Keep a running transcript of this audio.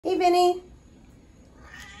Hey, Vinny. Do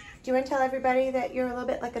you want to tell everybody that you're a little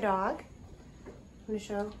bit like a dog? Let's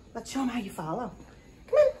show them how you follow.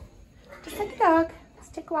 Come on, just like a dog. Let's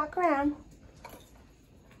take a walk around.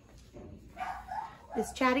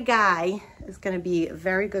 This chatty guy is going to be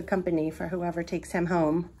very good company for whoever takes him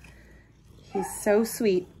home. He's so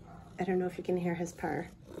sweet. I don't know if you can hear his purr.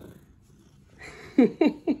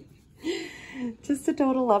 Just a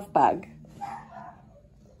total love bug.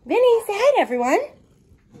 Vinny, say hi to everyone.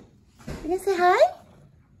 You gonna say hi?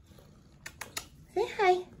 Say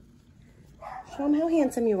hi. Show them how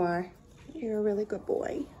handsome you are. You're a really good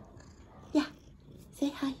boy. Yeah, say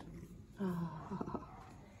hi. Oh,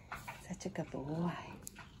 such a good boy.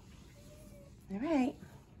 All right.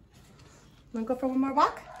 Wanna go for one more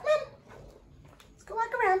walk? Come on. Let's go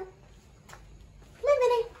walk around. Come on,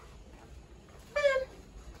 Vinny. Come on.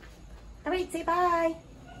 All right, say bye.